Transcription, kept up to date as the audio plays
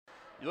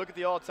You look at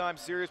the all-time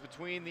series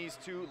between these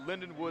two.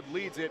 Lindenwood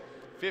leads it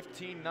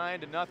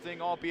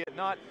 15-9-0, albeit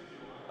not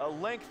a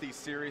lengthy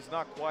series,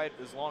 not quite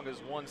as long as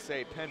one,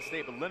 say, Penn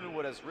State, but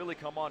Lindenwood has really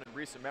come on in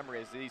recent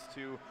memory as these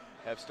two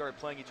have started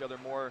playing each other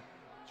more,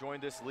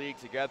 joined this league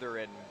together,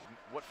 and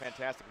what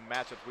fantastic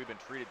matchups we've been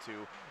treated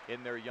to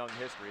in their young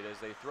history as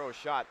they throw a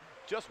shot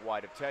just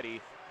wide of Teddy.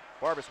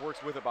 Barbas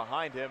works with it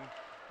behind him.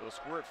 It'll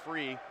squirt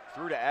free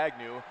through to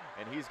Agnew,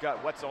 and he's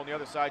got Wetzel on the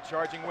other side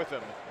charging with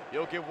him.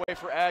 He'll give way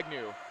for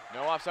Agnew.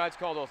 No offsides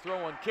called. They'll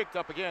throw one kicked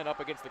up again, up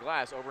against the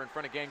glass, over in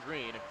front of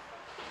Gangrene.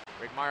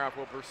 Rick Meyerhoff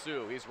will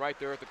pursue. He's right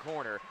there at the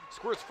corner.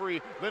 Squirts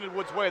free,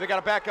 Lindenwood's way. They got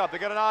to back up. They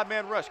got an odd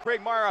man rush.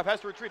 Craig Meyerhoff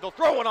has to retreat. They'll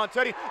throw one on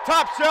Teddy.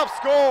 Top shelf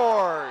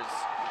scores!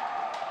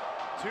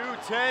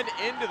 2:10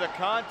 into the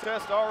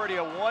contest, already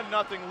a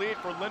 1-0 lead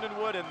for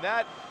Lindenwood, and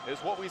that is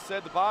what we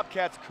said the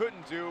Bobcats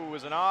couldn't do. It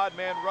was an odd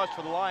man rush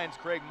for the Lions.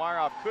 Craig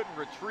Meyerhoff couldn't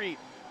retreat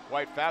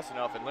quite fast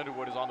enough, and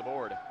Lindenwood is on the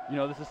board. You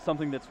know, this is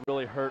something that's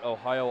really hurt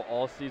Ohio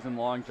all season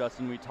long,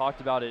 Justin. We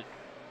talked about it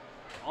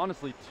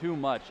honestly too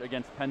much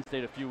against Penn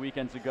State a few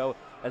weekends ago,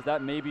 as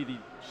that may be the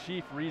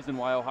chief reason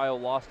why Ohio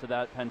lost to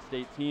that Penn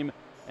State team.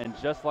 And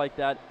just like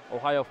that,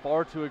 Ohio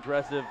far too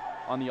aggressive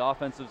on the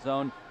offensive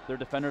zone. Their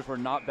defenders were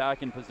not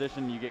back in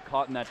position. You get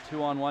caught in that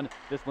 2-on-1.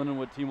 This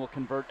Lindenwood team will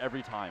convert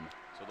every time.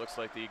 So it looks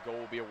like the goal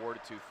will be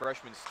awarded to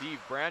freshman Steve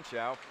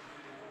Branchow,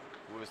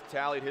 who has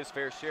tallied his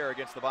fair share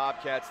against the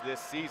Bobcats this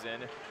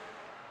season.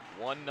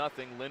 1-0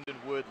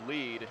 Lindenwood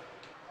lead.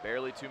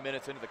 Barely 2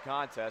 minutes into the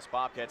contest.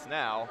 Bobcats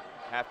now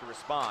have to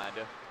respond.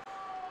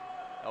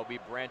 That'll be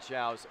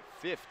Branchow's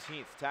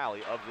 15th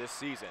tally of this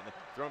season.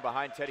 Thrown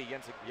behind Teddy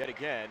yet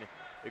again.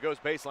 It goes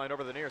baseline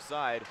over the near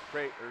side.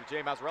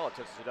 Jay Mazzarella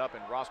touches it up,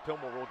 and Ross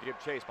Pilmore will give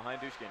chase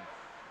behind Dushkin.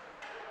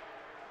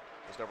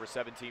 Just over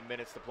 17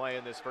 minutes to play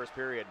in this first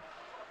period.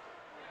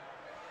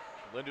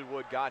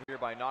 Lindenwood got here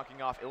by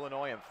knocking off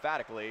Illinois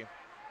emphatically.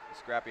 The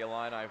scrappy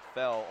Illini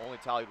fell, only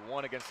tallied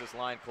one against this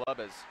Lion club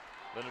as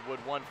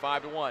Lindenwood won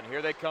 5-1.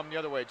 Here they come the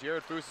other way.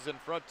 Jared Foose is in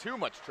front. Too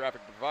much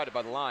traffic provided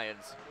by the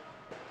Lions.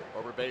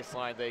 Over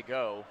baseline they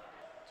go.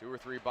 2 or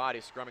 3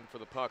 bodies scrumming for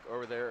the puck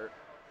over there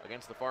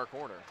against the far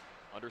corner.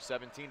 Under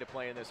 17 to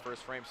play in this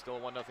first frame. Still a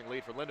 1-0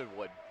 lead for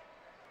Lindenwood.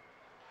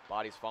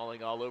 Bodies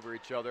falling all over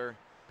each other.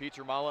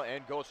 Pietrmala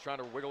and Gulch trying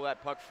to wiggle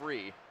that puck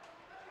free.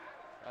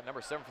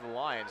 Number 7 for the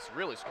Lions,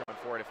 really scrumming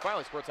for it. It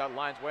finally squirts out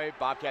Lions' way.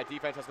 Bobcat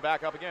defense has to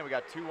back up again. We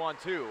got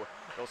 2-on-2.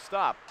 They'll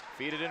stop,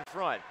 feed it in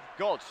front.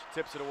 Gulch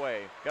tips it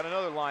away. Got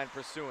another line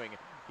pursuing.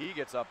 He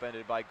gets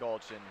upended by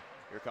Gulch, and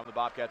here come the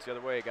Bobcats the other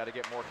way. Got to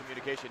get more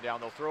communication down.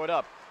 They'll throw it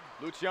up.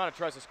 Luciana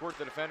tries to squirt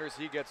the defenders.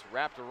 He gets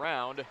wrapped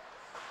around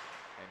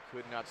and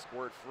could not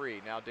squirt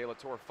free. Now De La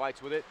Torre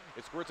fights with it.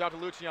 It squirts out to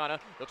Luciana.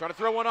 They'll try to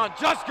throw one on.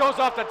 Just goes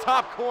off the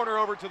top corner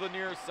over to the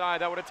near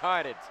side. That would have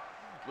tied it.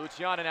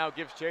 Luciana now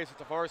gives chase at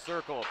the far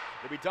circle.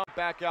 They'll be dumped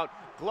back out.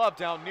 Glove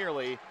down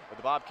nearly, but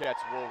the Bobcats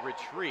will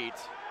retreat.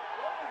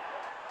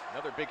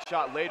 Another big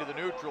shot laid to the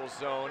neutral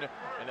zone,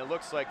 and it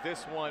looks like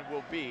this one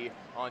will be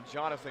on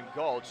Jonathan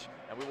Gulch,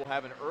 and we will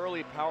have an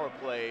early power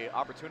play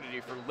opportunity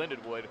for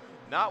Lindenwood.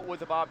 Not what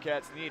the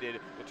Bobcats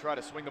needed to try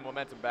to swing the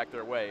momentum back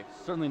their way.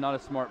 Certainly not a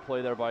smart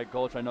play there by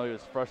Gulch. I know he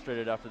was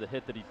frustrated after the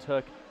hit that he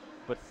took,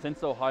 but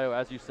since Ohio,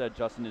 as you said,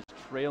 Justin, is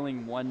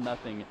trailing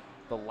 1-0,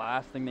 the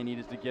last thing they need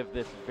is to give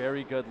this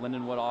very good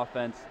Lindenwood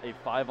offense a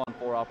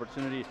 5-on-4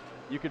 opportunity.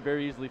 You could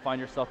very easily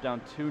find yourself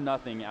down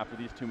 2-0 after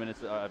these 2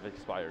 minutes have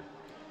expired.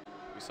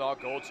 We saw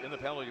Gulch in the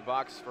penalty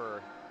box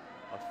for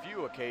a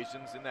few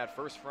occasions in that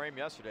first frame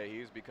yesterday.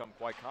 He's become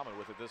quite common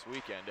with it this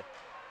weekend.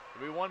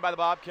 It'll be won by the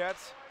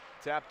Bobcats.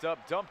 Tapped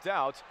up, dumped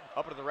out,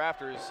 up into the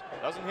rafters.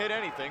 Doesn't hit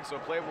anything, so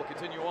play will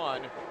continue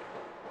on.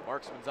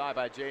 Marksman's eye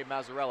by Jay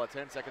Mazzarella.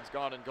 10 seconds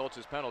gone in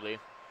Gulch's penalty.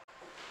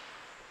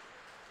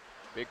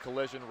 Big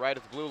collision right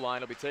at the blue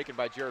line. It'll be taken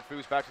by Jared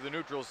Foose back to the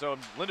neutral zone.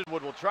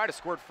 Lindenwood will try to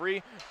squirt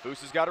free.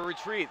 Foose has got to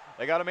retreat.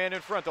 They got a man in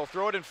front. They'll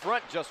throw it in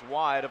front just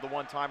wide of the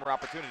one-timer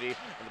opportunity,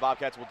 and the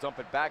Bobcats will dump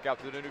it back out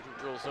to the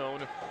neutral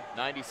zone.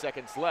 90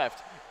 seconds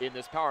left in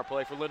this power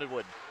play for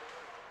Lindenwood.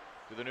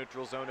 To the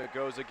neutral zone it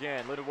goes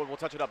again. Lindenwood will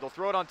touch it up. They'll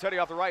throw it on Teddy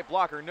off the right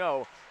blocker.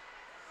 No.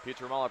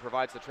 Pietrmala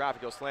provides the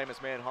traffic. He'll slam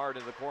his man hard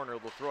into the corner.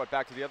 They'll throw it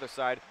back to the other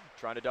side,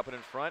 trying to dump it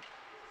in front.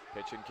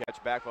 Pitch and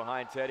catch back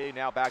behind Teddy.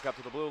 Now back up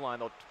to the blue line.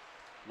 They'll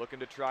looking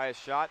to try a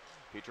shot.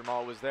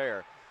 Pietrmala was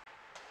there.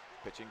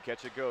 Pitch and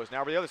catch it goes.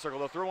 Now over the other circle.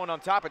 They'll throw one on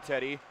top of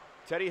Teddy.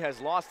 Teddy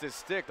has lost his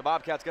stick. The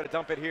Bobcats got to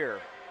dump it here.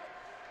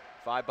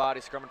 5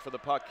 bodies scrumming for the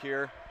puck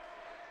here.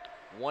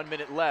 1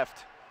 minute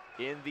left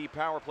in the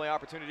power play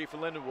opportunity for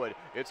Lindenwood.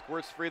 It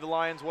squirts free the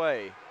Lions'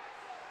 way.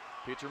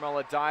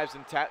 Pietrmala dives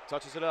and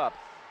touches it up.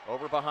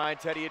 Over behind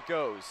Teddy it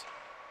goes.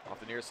 Off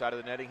the near side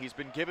of the netting. He's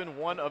been given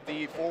one of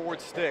the forward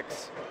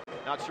sticks.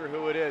 Not sure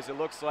who it is. It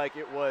looks like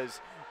it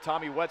was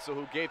Tommy Wetzel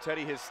who gave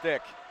Teddy his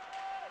stick.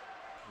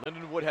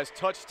 Lindenwood has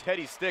touched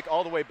Teddy's stick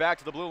all the way back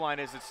to the blue line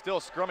as it's still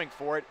scrumming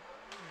for it.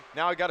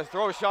 Now he got to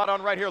throw a shot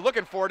on right here,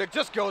 looking for it. It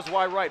just goes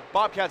wide right.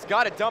 Bobcats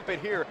got to dump it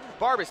here.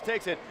 Barbas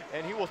takes it,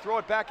 and he will throw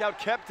it back out,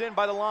 kept in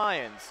by the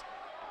Lions.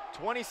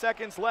 20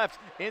 seconds left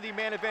in the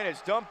man advantage.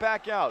 Dump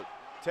back out.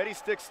 Teddy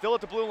Stick still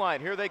at the blue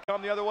line. Here they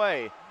come the other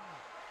way.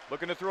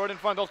 Looking to throw it in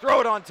front. They'll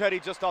throw it on Teddy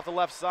just off the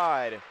left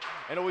side.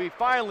 And it'll be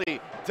finally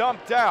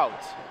dumped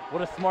out.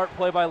 What a smart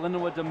play by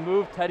Lindenwood to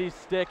move Teddy's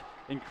stick.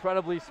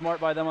 Incredibly smart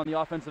by them on the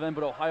offensive end,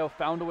 but Ohio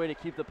found a way to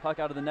keep the puck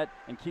out of the net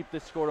and keep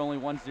this score to only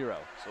 1-0.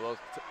 So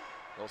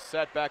they'll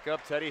set back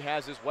up. Teddy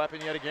has his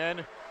weapon yet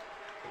again.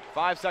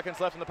 5 seconds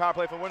left in the power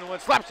play from Lindenwood.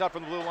 Slap shot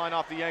from the blue line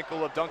off the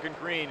ankle of Duncan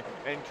Green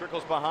and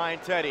trickles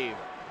behind Teddy.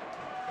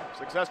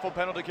 Successful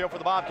penalty kill for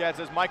the Bobcats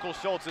as Michael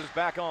Schultz is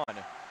back on.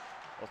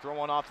 They'll throw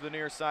one off to the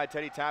near side.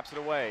 Teddy taps it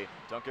away.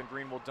 Duncan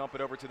Green will dump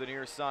it over to the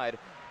near side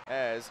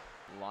as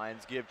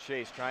Lions give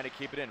chase, trying to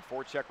keep it in.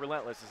 Forecheck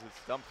relentless as it's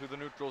dumped through the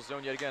neutral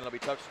zone yet again. It'll be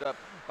touched up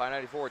by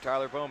 94,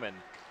 Tyler Bowman.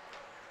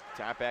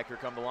 Tap back, here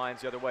come the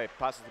Lions the other way.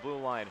 Passes the blue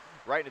line,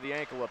 right into the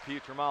ankle of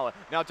Pete Tramala.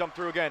 Now dumped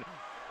through again.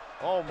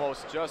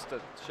 Almost just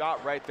a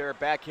shot right there,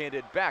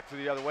 backhanded back to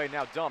the other way.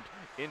 Now dumped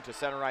into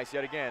center ice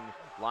yet again.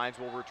 Lions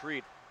will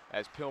retreat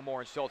as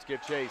Pillmore and Schultz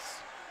give chase.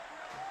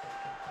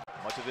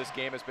 Much of this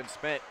game has been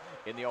spent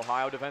in the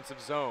Ohio defensive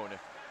zone.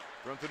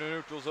 Thrown through the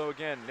neutral zone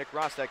again. Nick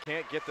Rostak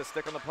can't get the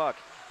stick on the puck.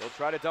 They'll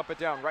try to dump it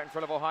down right in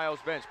front of Ohio's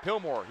bench.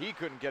 Pillmore, he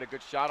couldn't get a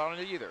good shot on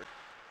it either.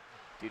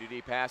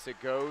 D2D pass, it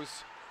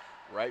goes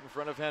right in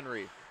front of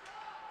Henry.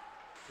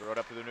 Throw it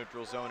up to the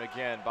neutral zone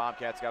again.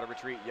 Bobcats got to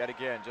retreat yet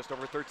again. Just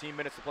over 13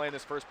 minutes to play in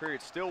this first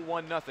period. Still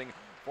 1-0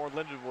 for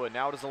Lindenwood.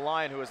 Now it is the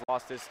Lion who has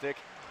lost his stick,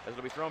 as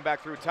it'll be thrown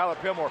back through. Tyler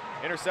Pillmore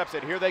intercepts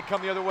it. Here they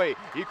come the other way.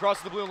 He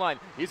crosses the blue line.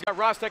 He's got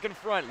Rostek in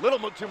front. Little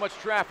too much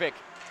traffic.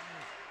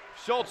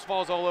 Schultz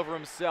falls all over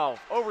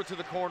himself. Over to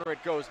the corner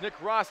it goes. Nick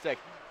Rostek.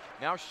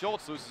 Now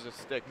Schultz loses his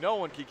stick. No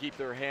one can keep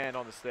their hand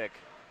on the stick.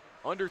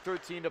 Under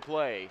 13 to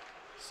play.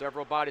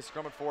 Several bodies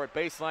scrumming for it.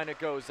 Baseline it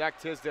goes.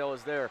 Zach Tisdale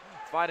is there,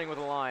 fighting with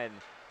the line.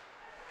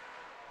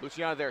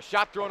 Luciano there.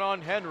 Shot thrown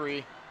on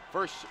Henry.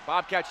 First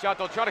Bobcat shot.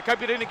 They'll try to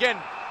cut it in again.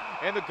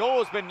 And the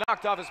goal has been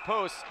knocked off his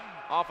post.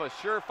 Off a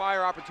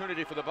surefire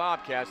opportunity for the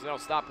Bobcats. And they'll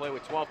stop play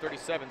with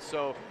 12:37.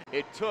 So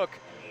it took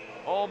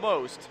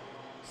almost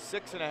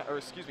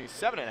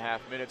 7.5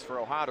 minutes for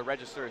Ohio to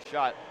register a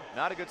shot.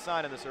 Not a good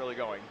sign in this early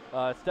going.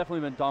 It's definitely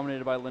been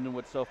dominated by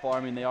Lindenwood so far.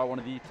 I mean, they are one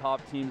of the top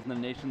teams in the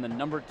nation, the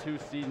 #2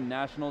 seed in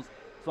nationals.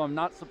 So I'm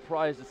not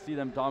surprised to see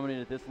them dominate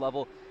at this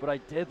level, but I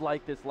did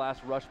like this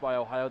last rush by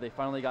Ohio. They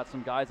finally got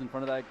some guys in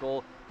front of that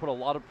goal, put a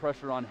lot of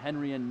pressure on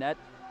Henry and net,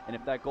 and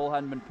if that goal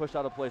hadn't been pushed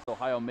out of place,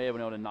 Ohio may have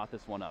been able to knock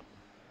this one up.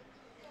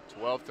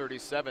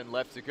 12:37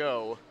 left to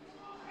go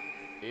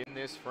in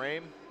this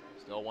frame.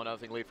 Still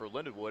 1-0 lead for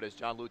Lindenwood as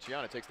John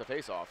Luciano takes the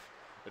face-off.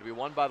 It'll be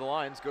won by the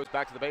Lions, goes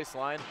back to the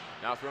baseline,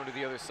 now thrown to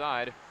the other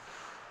side.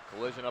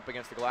 Collision up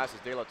against the glass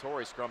as De La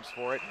Torre scrums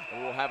for it,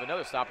 and we'll have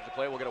another stoppage to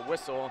play. We'll get a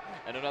whistle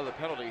and another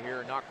penalty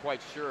here. Not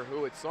quite sure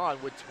who it's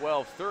on with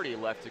 12:30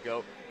 left to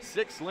go.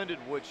 6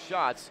 Lindenwood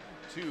shots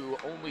to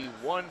only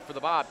 1 for the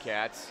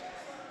Bobcats.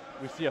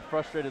 We see a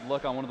frustrated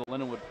look on one of the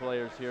Lindenwood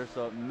players here,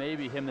 so it may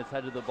be him that's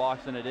headed to the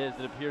box, and it is.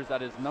 It appears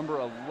that is number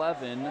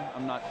 11.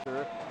 I'm not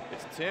sure.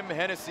 It's Tim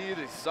Hennessy,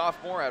 the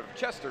sophomore out of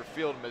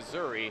Chesterfield,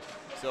 Missouri.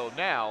 So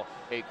now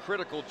a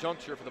critical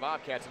juncture for the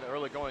Bobcats in the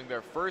early going,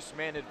 their first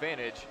man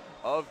advantage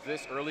of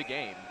this early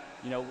game.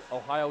 You know,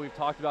 Ohio, we've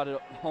talked about it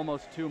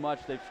almost too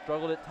much. They've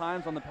struggled at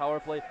times on the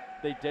power play.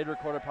 They did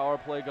record a power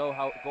play goal,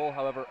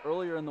 however,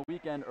 earlier in the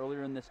weekend,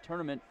 earlier in this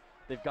tournament,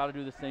 they've got to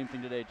do the same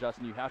thing today,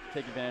 Justin. You have to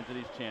take advantage of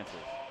these chances.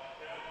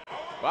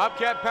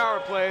 Bobcat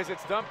power plays.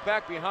 It's dumped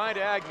back behind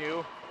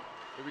Agnew.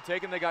 He'll be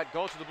taken. They got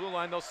Gulch to the blue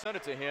line. They'll send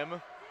it to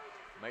him.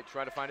 Might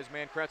try to find his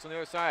man Kretz on the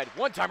other side.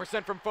 One-timer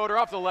sent from Fodor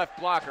off the left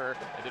blocker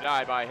and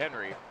denied by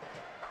Henry.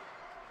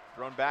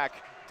 Thrown back,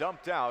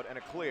 dumped out, and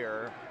a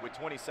clear with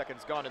 20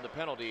 seconds gone in the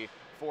penalty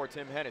for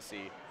Tim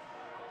Hennessy.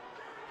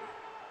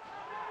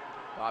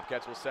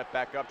 Bobcats will set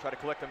back up, try to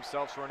collect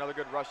themselves for another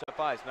good rush up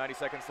ice. 90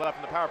 seconds left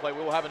in the power play.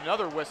 We will have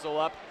another whistle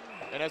up,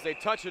 and as they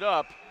touch it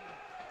up,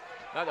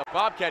 now the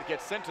Bobcat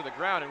gets sent to the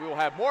ground, and we will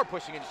have more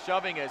pushing and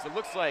shoving as it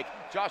looks like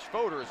Josh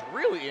Fodor is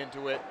really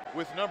into it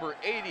with number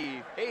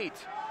 88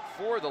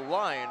 for the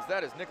Lions.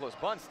 That is Nicholas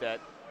Bunstedt.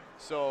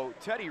 So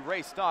Teddy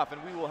raced off,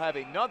 and we will have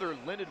another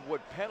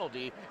Lindenwood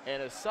penalty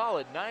and a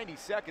solid 90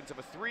 seconds of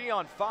a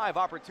 3-on-5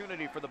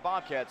 opportunity for the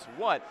Bobcats.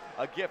 What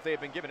a gift they've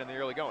been given in the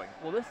early going.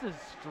 Well, this is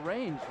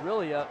strange,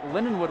 really.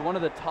 Lindenwood, one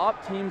of the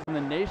top teams in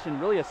the nation,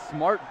 really a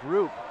smart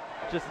group,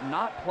 just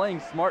not playing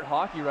smart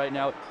hockey right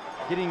now,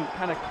 getting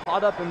kind of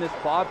caught up in this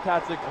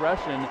Bobcats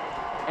aggression.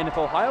 And if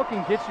Ohio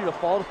can get you to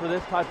fall for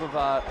this type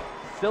of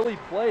silly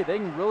play, they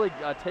can really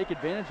take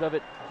advantage of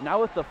it. Now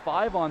with the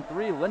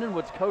 5-on-3,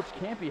 Lindenwood's coach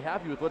can't be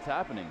happy with what's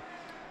happening.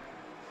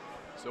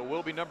 So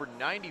we'll be number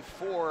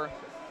 94.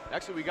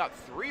 Actually, we got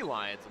 3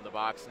 Lions in the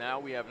box now.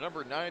 We have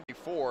number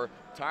 94,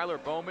 Tyler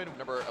Bowman,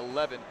 number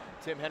 11,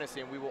 Tim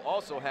Hennessy, and we will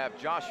also have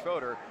Josh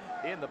Fodor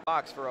in the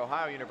box for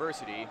Ohio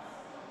University.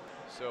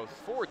 So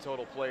 4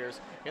 total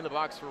players in the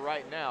box for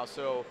right now.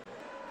 So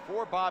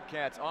 4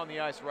 Bobcats on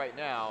the ice right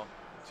now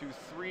to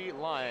 3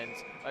 Lions,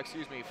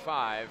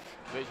 5.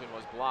 Vision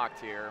was blocked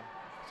here.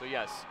 So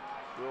yes,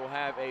 We'll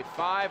have a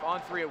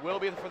 5-on-3. It will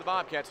be for the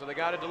Bobcats, so they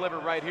got to deliver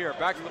right here.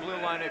 Back to the blue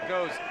line it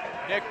goes.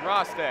 Nick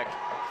Rostek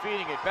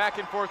feeding it back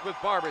and forth with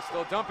Barbas.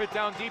 They'll dump it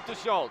down deep to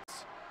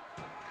Schultz.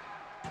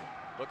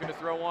 Looking to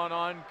throw one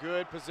on.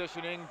 Good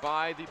positioning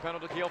by the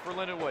penalty kill for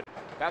Lindenwood.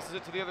 Passes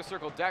it to the other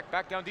circle.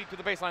 Back down deep to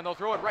the baseline. They'll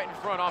throw it right in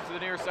front. Off to the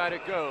near side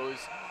it goes.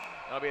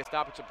 That'll be a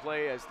stoppage of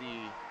play as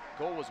the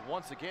goal was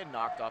once again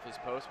knocked off his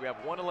post. We have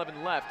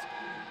 1:11 left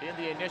in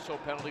the initial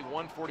penalty,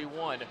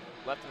 1:41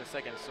 left in the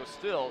second. So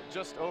still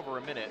just over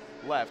a minute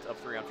left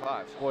of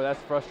 3-on-5. Boy,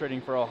 that's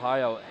frustrating for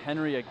Ohio.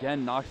 Henry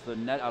again knocks the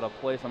net out of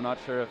place. I'm not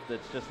sure if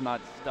it's just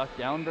not stuck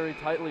down very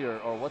tightly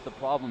or what the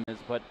problem is,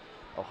 but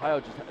Ohio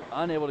just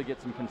unable to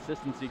get some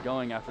consistency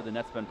going after the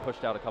net's been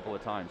pushed out a couple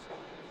of times.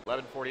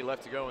 11:40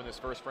 left to go in this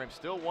first frame.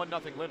 Still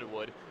 1-0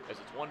 Lindenwood as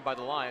it's won by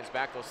the Lions.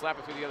 Back, they'll slap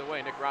it through the other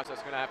way. Nick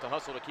Rostek's going to have to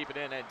hustle to keep it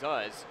in, and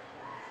does.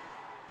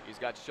 He's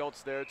got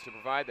Schultz there to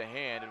provide the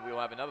hand, and we'll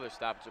have another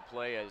stoppage of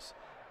play as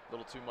a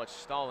little too much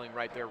stalling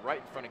right there, right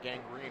in front of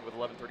Gang Green with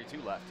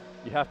 11:32 left.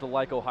 You have to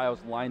like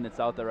Ohio's line that's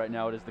out there right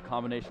now. It is the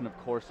combination, of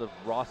course, of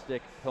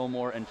Rostek,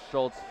 Pillmore, and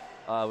Schultz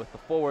with the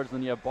forwards.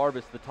 Then you have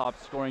Barbas, the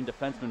top scoring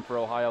defenseman for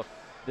Ohio.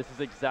 This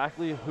is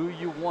exactly who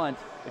you want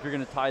if you're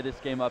going to tie this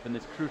game up in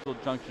this crucial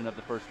junction of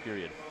the first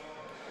period.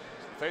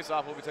 The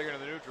face-off will be taken to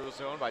the neutral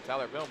zone by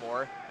Tyler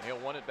Pillmore, and he'll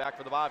want it back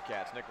for the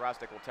Bobcats. Nick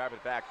Rostek will tap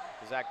it back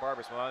to Zach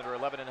Barbas with under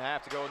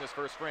 11.5 to go in this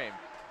first frame.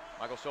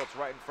 Michael Schultz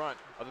right in front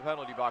of the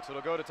penalty box.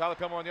 It'll go to Tyler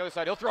Pillmore on the other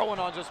side. He'll throw one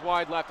on just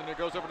wide left, and it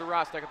goes over to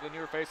Rostek at the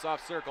near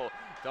face-off circle.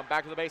 Dump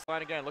back to the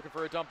baseline again, looking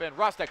for a dump in.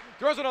 Rostek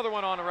throws another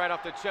one on right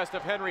off the chest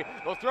of Henry.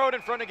 They'll throw it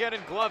in front again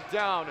and gloved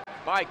down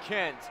by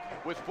Kent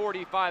with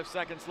 45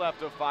 seconds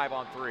left of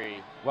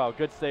 5-on-3. Wow,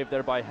 good save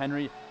there by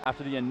Henry.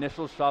 After the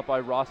initial shot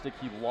by Rostek,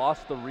 he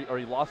lost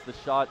the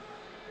shot.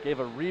 Gave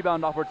a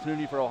rebound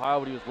opportunity for Ohio,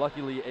 but he was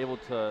luckily able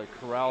to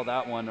corral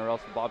that one, or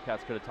else the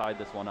Bobcats could have tied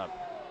this one up.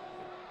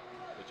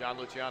 So John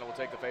Luciano will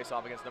take the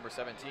face-off against number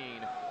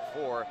 17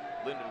 for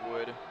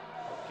Lindenwood,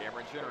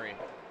 Cameron Chinnery.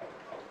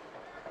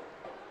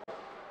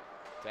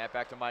 Tap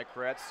back to Mike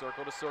Kretz,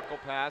 circle-to-circle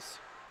pass,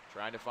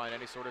 trying to find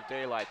any sort of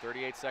daylight.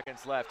 38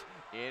 seconds left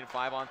in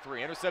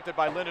 5-on-3. Intercepted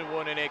by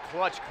Lindenwood in a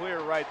clutch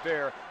clear right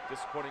there.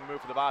 Disappointing move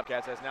for the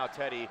Bobcats as now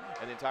Teddy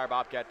and the entire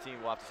Bobcat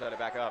team will have to set it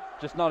back up.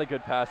 Just not a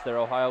good pass there.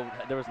 Ohio,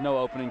 there was no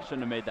opening,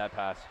 shouldn't have made that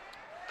pass.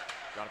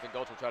 Jonathan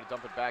Gulch will try to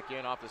dump it back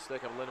in off the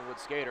stick of a Lindenwood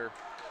skater.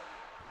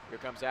 Here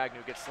comes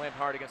Agnew, gets slammed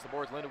hard against the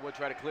boards. Lindenwood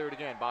try to clear it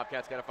again.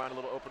 Bobcats got to find a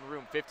little open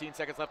room. 15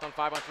 seconds left on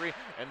 5-on-3,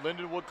 and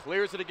Lindenwood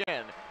clears it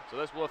again. So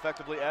this will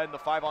effectively end the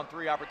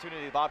 5-on-3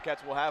 opportunity. The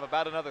Bobcats will have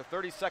about another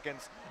 30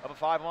 seconds of a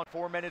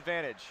 5-on-4 men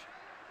advantage.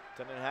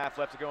 10.5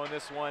 left to go in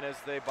this one as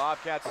the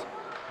Bobcats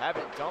have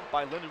it dumped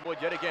by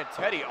Lindenwood yet again.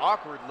 Teddy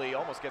awkwardly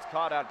almost gets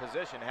caught out of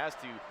position, has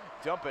to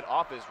dump it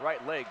off his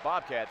right leg.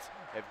 Bobcats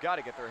have got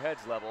to get their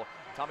heads level.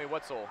 Tommy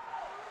Wetzel,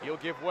 he'll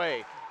give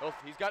way.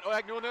 He's got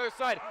Agnew on the other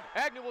side.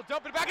 Agnew will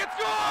dump it back and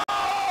scores!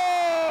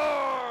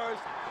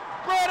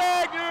 Brett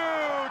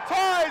Agnew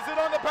ties it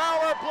on the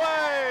power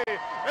play.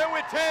 And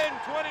with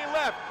 10:20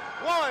 left,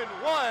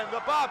 1-1, the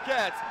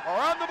Bobcats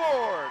are on the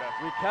board.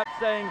 We kept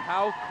saying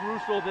how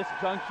crucial this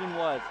junction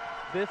was.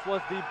 This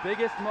was the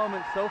biggest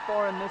moment so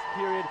far in this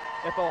period.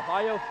 If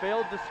Ohio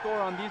failed to score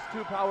on these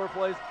two power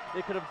plays,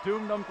 it could have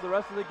doomed them for the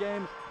rest of the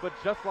game. But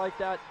just like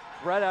that,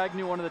 Brett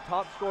Agnew, one of the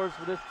top scorers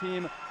for this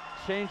team,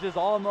 changes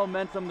all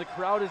momentum. The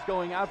crowd is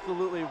going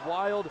absolutely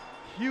wild.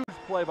 Huge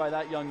play by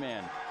that young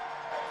man.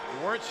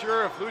 We weren't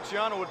sure if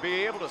Luciano would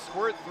be able to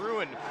squirt through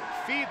and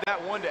feed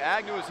that one to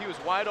Agnew as he was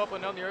wide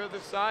open on the other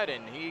side,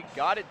 and he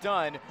got it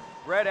done.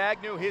 Brett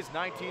Agnew, his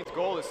 19th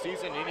goal this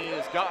season, and he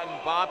has gotten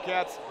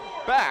Bobcats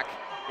back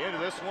into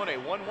this one, a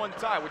 1-1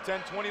 tie with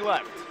 10:20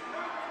 left.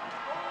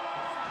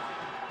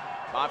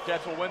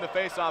 Bobcats will win the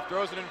faceoff,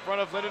 throws it in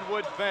front of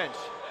Lindenwood's bench.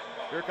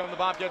 Here come the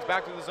Bobcats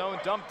back to the zone,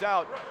 dumped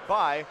out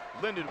by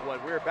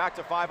Lindenwood. We're back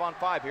to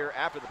 5-on-5 here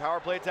after the power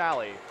play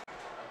tally.